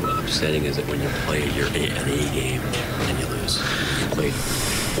 How upsetting is it when you play an A game and you lose? You played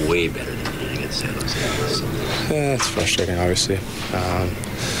way better than you did against San Jose. Yeah, it's frustrating, obviously.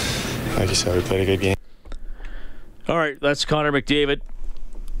 Like you said, we played a good game. All right, that's Connor McDavid.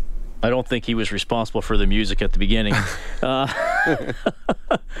 I don't think he was responsible for the music at the beginning. The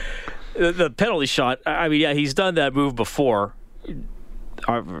penalty shot, I mean, yeah, he's done that move before.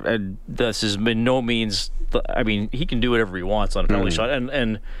 And this is by no means, I mean, he can do whatever he wants on a penalty shot.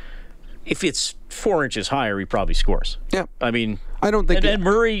 And if it's 4 inches higher, he probably scores. Yeah. I mean, I don't think. And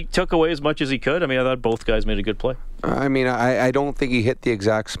Murray took away as much as he could. I mean, I thought both guys made a good play. I mean, I don't think he hit the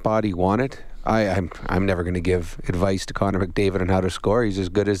exact spot he wanted. I'm never going to give advice to Connor McDavid on how to score. He's as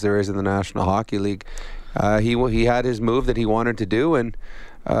good as there is in the National Hockey League. He had his move that he wanted to do, and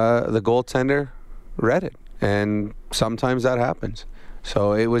the goaltender read it. And sometimes that happens.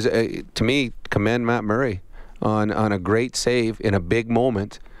 So it was, to me, commend Matt Murray on a great save in a big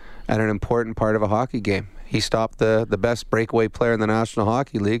moment at an important part of a hockey game. He stopped the best breakaway player in the National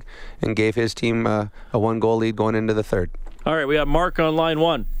Hockey League and gave his team a 1-goal lead going into the third. All right, we have Mark on line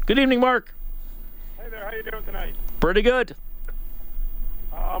 1. Good evening, Mark. Hey there, how you doing tonight? Pretty good.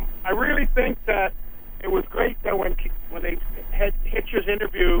 I really think that it was great that when they had Hitcher's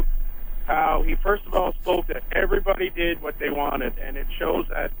interview, how he first of all spoke that everybody did what they wanted, and it shows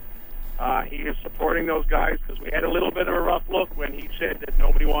that he is supporting those guys, because we had a little bit of a rough look when he said that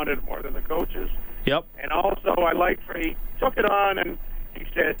nobody wanted it more than the coaches. Yep. And also, I liked where he took it on and he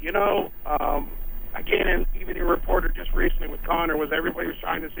said, again, and even the reporter just recently with Connor, was everybody was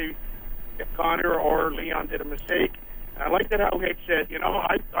trying to see if Connor or Leon did a mistake. And I liked it how Hitch said,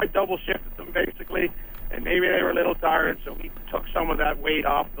 I double shifted them basically, and maybe they were a little tired, so he took some of that weight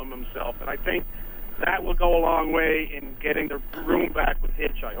off them himself. And I think that will go a long way in getting the room back with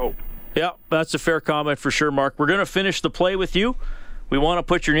Hitch, I hope. Yeah, that's a fair comment for sure, Mark. We're going to finish the play with you. We want to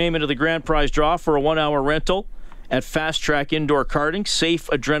put your name into the grand prize draw for a 1-hour rental at Fast Track Indoor Karting. Safe,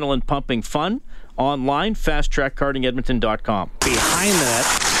 adrenaline-pumping fun. Online, fasttrackkartingedmonton.com. Behind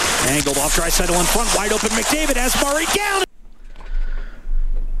that, angled off Draisaitl in front, wide open McDavid has Murray down.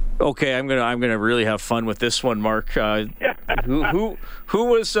 Okay, I'm gonna really have fun with this one, Mark. Who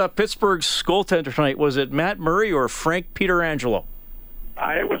was Pittsburgh's goaltender tonight? Was it Matt Murray or Frank Pietrangelo?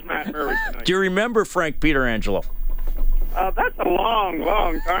 It was Matt Murray tonight. Do you remember Frank Pietrangelo? That's a long,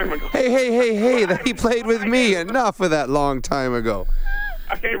 long time ago. Hey, that he played with me. Enough of that long time ago.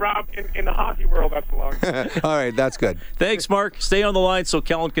 Okay, Rob, in the hockey world, that's a long time. All right, that's good. Thanks, Mark. Stay on the line so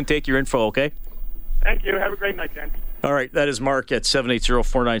Kellen can take your info, okay? Thank you. Have a great night, Jen. All right, that is Mark at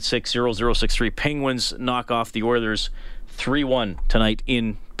 780-496-0063. Penguins knock off the Oilers 3-1 tonight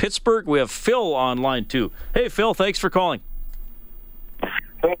in Pittsburgh. We have Phil on line 2. Hey, Phil, thanks for calling.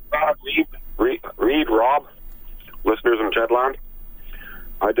 Hey, Reed, Rob, listeners in Jedland.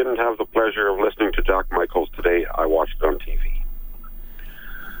 I didn't have the pleasure of listening to Jack Michaels today. I watched it on TV.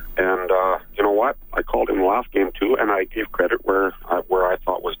 And you know what? I called him last game too, and I gave credit where I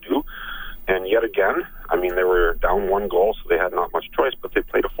thought was due. And yet again, I mean, they were down 1 goal, so they had not much choice, but they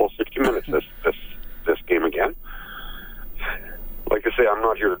played a full 60 minutes this game again. Like I say, I'm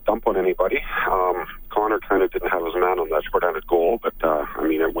not here to dump on anybody. Connor kind of didn't have his man on that short-handed goal, but I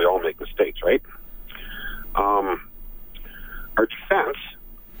mean, we all make mistakes, right? Our defense,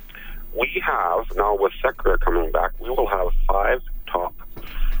 we have now with Sekera coming back, we will have 5 top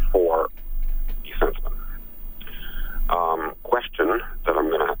 4 defensemen. Question that I'm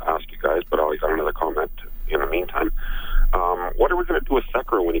going to ask you guys, but I'll got another comment in the meantime. What are we going to do with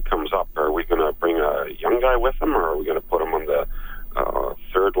Sekera when he comes up? Are we going to bring a young guy with him, or are we going to put him on the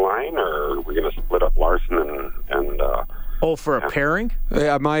third line, or are we going to split up Larson and for a pairing?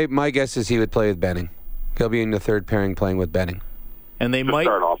 Yeah, my guess is he would play with Benning. He'll be in the third pairing playing with Benning. And they to might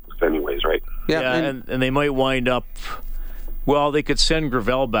start off with anyways, right? Yeah, and they might wind up. Well, they could send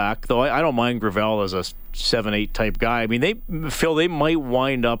Gravel back, though. I don't mind Gravel as a 7-8 type guy. I mean, they might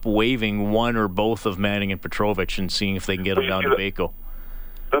wind up waiving one or both of Manning and Petrovic and seeing if they can get them down to Bako.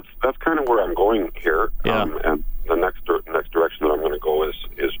 That's kind of where I'm going here. Yeah. And the next direction that I'm going to go is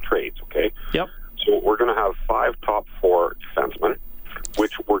trades. Okay. Yep. So we're going to have 5 top 4 defensemen,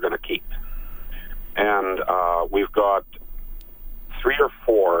 which we're going to keep, and we've got 3 or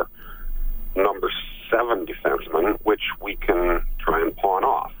 4 number 7 defensemen, which we can try and pawn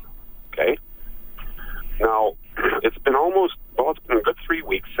off. Okay. Now, it's been a good 3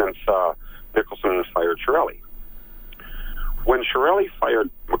 weeks since Nicholson fired Chiarelli. When Chiarelli fired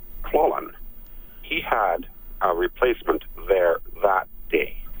McClellan, he had a replacement there that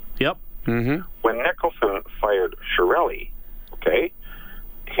day. Yep. Mm-hmm. When Nicholson fired Chiarelli, okay,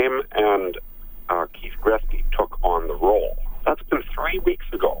 him and Keith Gretzky took on the role. That's been 3 weeks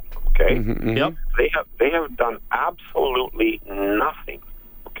ago. Okay. Mm-hmm. Yep. They have done absolutely nothing.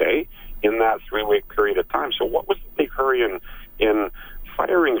 Okay, in that 3-week period of time. So what was the big hurry in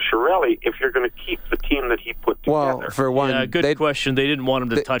firing Chiarelli if you're going to keep the team that he put together? Well, for one, good question. They didn't want him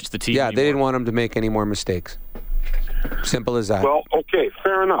to touch the team. Yeah, anymore. they didn't want him to make any more mistakes. Simple as that. Well, okay,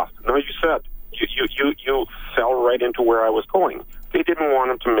 fair enough. Now you said you fell right into where I was going. They didn't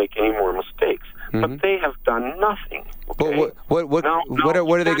want him to make any more mistakes, but they have done nothing. Okay? What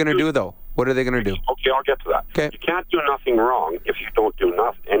are they going to do though? What are they going to do? Okay, I'll get to that. Okay. You can't do nothing wrong if you don't do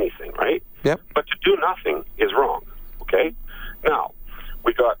anything, right? Yep. But to do nothing is wrong. Okay. Now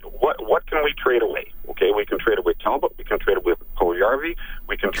we got what can we trade away? Okay, we can trade away Talbot. We can trade away Puljujarvi.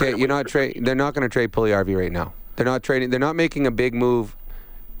 We can trade. Okay, they're not going to trade Puljujarvi right now. They're not trading. They're not making a big move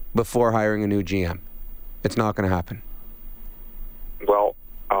before hiring a new GM. It's not going to happen. Well,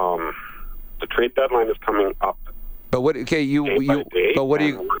 the trade deadline is coming up. But what? Okay, But what do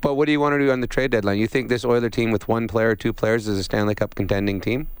you want to do on the trade deadline? You think this Oiler team with 1 player, 2 players is a Stanley Cup contending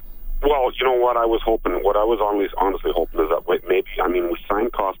team? Well, you know what I was hoping. What I was honestly hoping is that maybe. I mean, we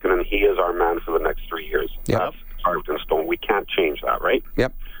signed Koskinen. He is our man for the next 3 years. Yep. That's carved in stone. We can't change that, right?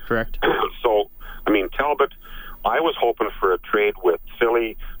 Yep. Correct. So, I mean, Talbot. I was hoping for a trade with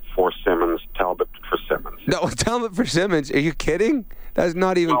Philly for Simmons, Talbot for Simmons. No, Talbot for Simmons. Are you kidding? That's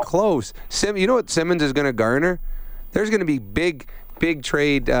not even close. You know what Simmons is going to garner? There's going to be big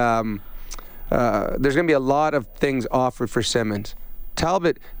trade. There's going to be a lot of things offered for Simmons.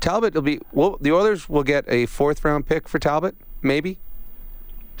 Talbot will be. Well, the Oilers will get a 4th round pick for Talbot, maybe.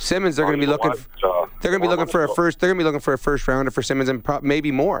 Simmons, they're going to be looking. They're going to be looking for a first. They're going to be looking for a first rounder for Simmons and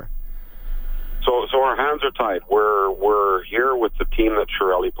maybe more. So our hands are tied. We're here with the team that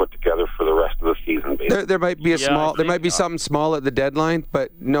Chiarelli put together for the rest of the season. There might be there might be something small at the deadline,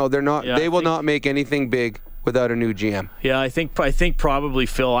 but no, they're not. They will not make anything big without a new GM. Yeah, I think probably,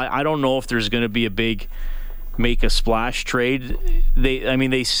 Phil. I don't know if there's going to be a big make a splash trade.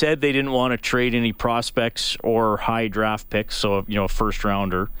 They said they didn't want to trade any prospects or high draft picks, so a first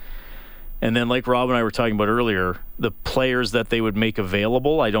rounder. And then, like Rob and I were talking about earlier, the players that they would make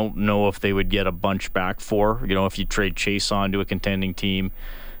available, I don't know if they would get a bunch back for. If you trade Chase on to a contending team,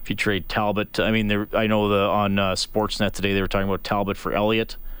 if you trade Talbot. I know on Sportsnet today they were talking about Talbot for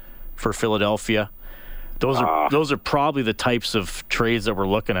Elliott for Philadelphia. Those are probably the types of trades that we're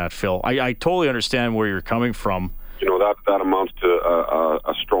looking at, Phil. I totally understand where you're coming from. That amounts to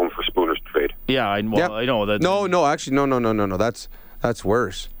a Strome for Spooner's trade. Yeah, I know that. No, actually, no. That's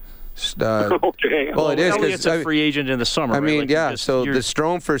worse. Okay. Well, it is because it's a free agent in the summer. I mean, right? So the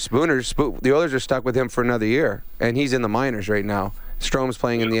Strome for Spooners, the Oilers are stuck with him for another year, and he's in the minors right now. Strome's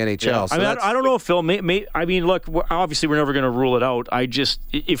playing in the NHL. Yeah. So I don't know, Phil. Look, obviously we're never going to rule it out.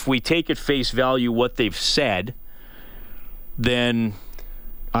 If we take at face value what they've said, then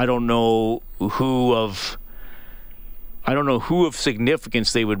I don't know who of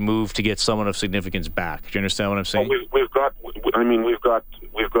significance they would move to get someone of significance back. Do you understand what I'm saying? Well, we've got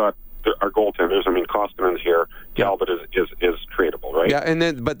our goaltenders. Koskinen's here. Talbot is tradable, right?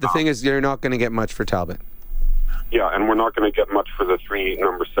 Yeah, but the thing is, you're not going to get much for Talbot. Yeah, and we're not going to get much for the 3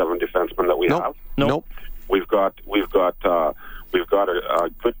 number 7 defensemen that we have. Nope. We've got a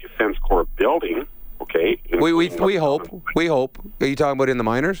good defense core building. Okay. We hope. Are you talking about in the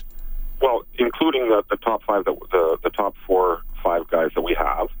minors? Well, including the top 5 the top 4-5 guys that we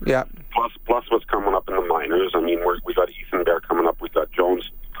have. Yeah. Plus what's coming up in the minors. We got Ethan Bear coming up. We got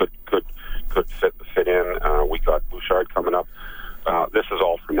Jones could fit in. We got Bouchard coming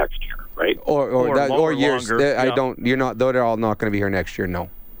or years. Longer. You're not. They're all not going to be here next year. No.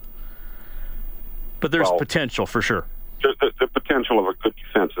 But there's potential for sure. The potential of a good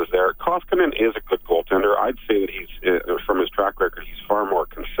defense is there. Koskinen is a good goaltender. I'd say that he's, from his track record, he's far more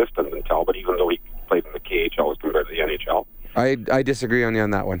consistent than Talbot, even though he played in the KHL as compared to the NHL. I disagree on you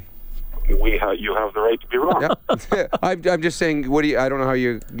on that one. You have the right to be wrong. Yeah. I'm just saying. I don't know how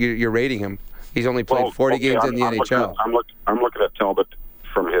you're rating him. He's only played 40 games in the NHL. I'm looking at Talbot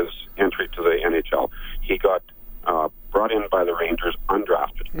from his entry to the NHL. He got brought in by the Rangers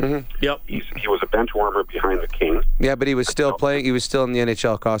undrafted. Mm-hmm. Yep. He was a bench warmer behind the King. Yeah, but he was still playing. He was still in the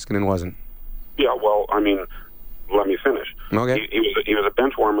NHL. Koskinen wasn't. Yeah, well, I mean, let me finish. Okay. He was a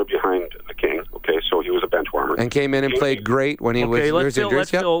bench warmer behind the King. Okay, so he was a bench warmer. And came in and played great when he was. Okay,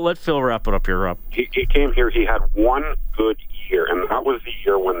 let Phil wrap it up here, Rob. He came here. He had one good year, and that was the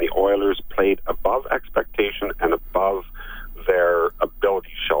year when the Oilers played above expectation and above their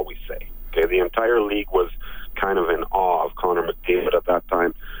ability, shall we say. Okay, the entire league was kind of in awe of Connor McDavid at that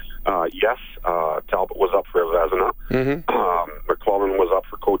time. Yes, Talbot was up for Vezina. Mm-hmm. McClellan was up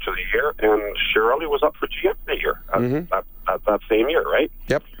for Coach of the Year, and Shirley was up for GM of the Year that same year, right?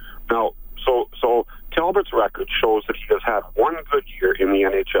 Yep. Now, so Talbot's record shows that he has had one good year in the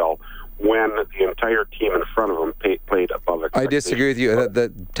NHL when the entire team in front of him played above expectations. I disagree with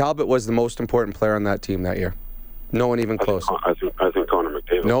you. Talbot was the most important player on that team that year. No one even close. I think Connor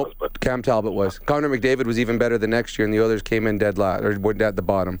McDavid was. But Cam Talbot was. Connor McDavid was even better the next year, and the others came in dead last, or were at the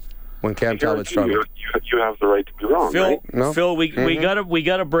bottom when Cam Talbot struggled. You have the right to be wrong, Phil, right? No? Phil, we got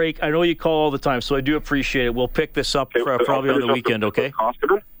a break. I know you call all the time, so I do appreciate it. We'll pick this up probably on the weekend, okay?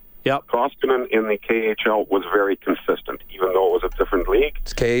 Koskinen? Yep. Koskinen in the KHL was very consistent, even though it was a different league.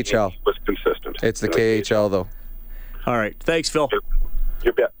 It's KHL. He was consistent. It's the KHL, though. All right. Thanks, Phil.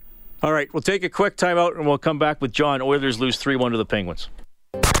 You bet. All right, we'll take a quick timeout, and we'll come back with John. Oilers lose 3-1 to the Penguins.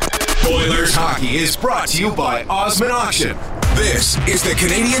 Oilers hockey is brought to you by Osmond Auction. This is the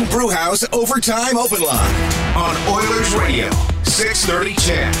Canadian Brewhouse Overtime Open Line on Oilers Radio, 630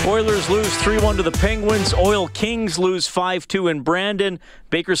 CHED. Oilers lose 3-1 to the Penguins. Oil Kings lose 5-2 in Brandon.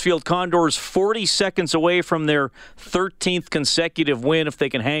 Bakersfield Condors 40 seconds away from their 13th consecutive win. If they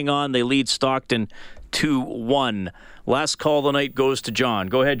can hang on, they lead Stockton 2-1. Last call of the night goes to John.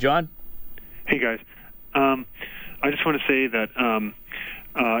 Go ahead, John. Hey, guys. I just want to say that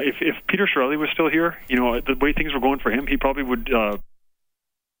if Peter Chiarelli was still here, the way things were going for him, he probably would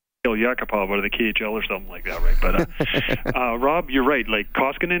kill Yakupov out of the KHL or something like that, right? But Rob, you're right. Like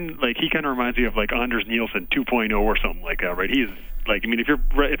Koskinen, he kind of reminds me of Anders Nielsen 2.0 or something like that, right? He's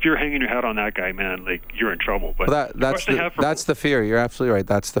if you're hanging your hat on that guy, man, you're in trouble. But that's the fear. You're absolutely right.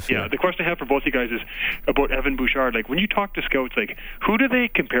 That's the fear. Yeah, the question I have for both you guys is about Evan Bouchard. When you talk to scouts, who do they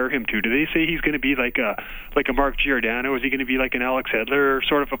compare him to? Do they say he's going to be like a Mark Giordano? Is he going to be like an Alex Edler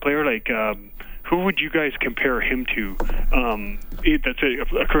sort of a player? Who would you guys compare him to? That's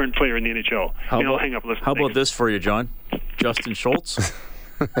a current player in the NHL. I'll hang up. Listen. How about this for you, John? Justin Schultz.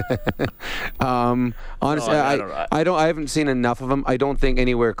 Honestly, I haven't seen enough of him. I don't think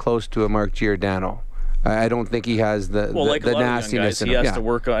anywhere close to a Mark Giordano. I don't think he has the nastiness in him. He has to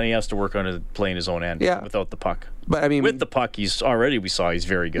work on playing his own end without the puck. But I mean, with the puck, he's very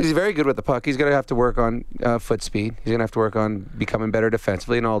good. He's very good with the puck. He's going to have to work on foot speed. He's going to have to work on becoming better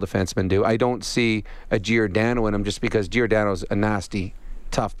defensively, and all defensemen do. I don't see a Giordano in him just because Giordano's a nasty,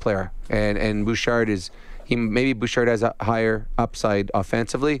 tough player, and Bouchard is. Maybe Bouchard has a higher upside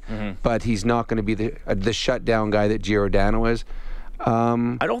offensively, but he's not going to be the shutdown guy that Giordano is.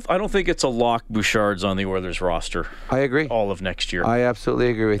 I don't think it's a lock. Bouchard's on the Oilers roster. I agree. All of next year. I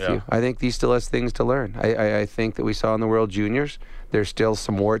absolutely agree with you. I think he still has things to learn. I think that we saw in the World Juniors, there's still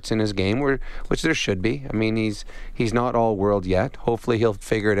some warts in his game, which there should be. I mean, he's not all world yet. Hopefully he'll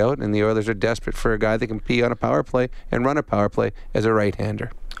figure it out, and the Oilers are desperate for a guy that can pee on a power play and run a power play as a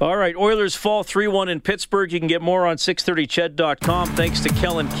right-hander. All right, Oilers fall 3-1 in Pittsburgh. You can get more on 630ched.com. Thanks to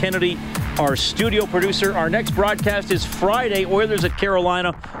Kellen Kennedy, our studio producer. Our next broadcast is Friday. Oilers at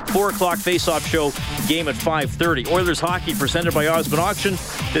Carolina, 4 o'clock face-off show, game at 5:30. Oilers hockey presented by Osmond Auction.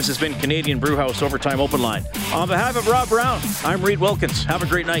 This has been Canadian Brewhouse Overtime Open Line. On behalf of Rob Brown, I'm Reed Wilkins. Have a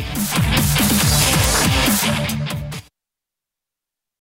great night.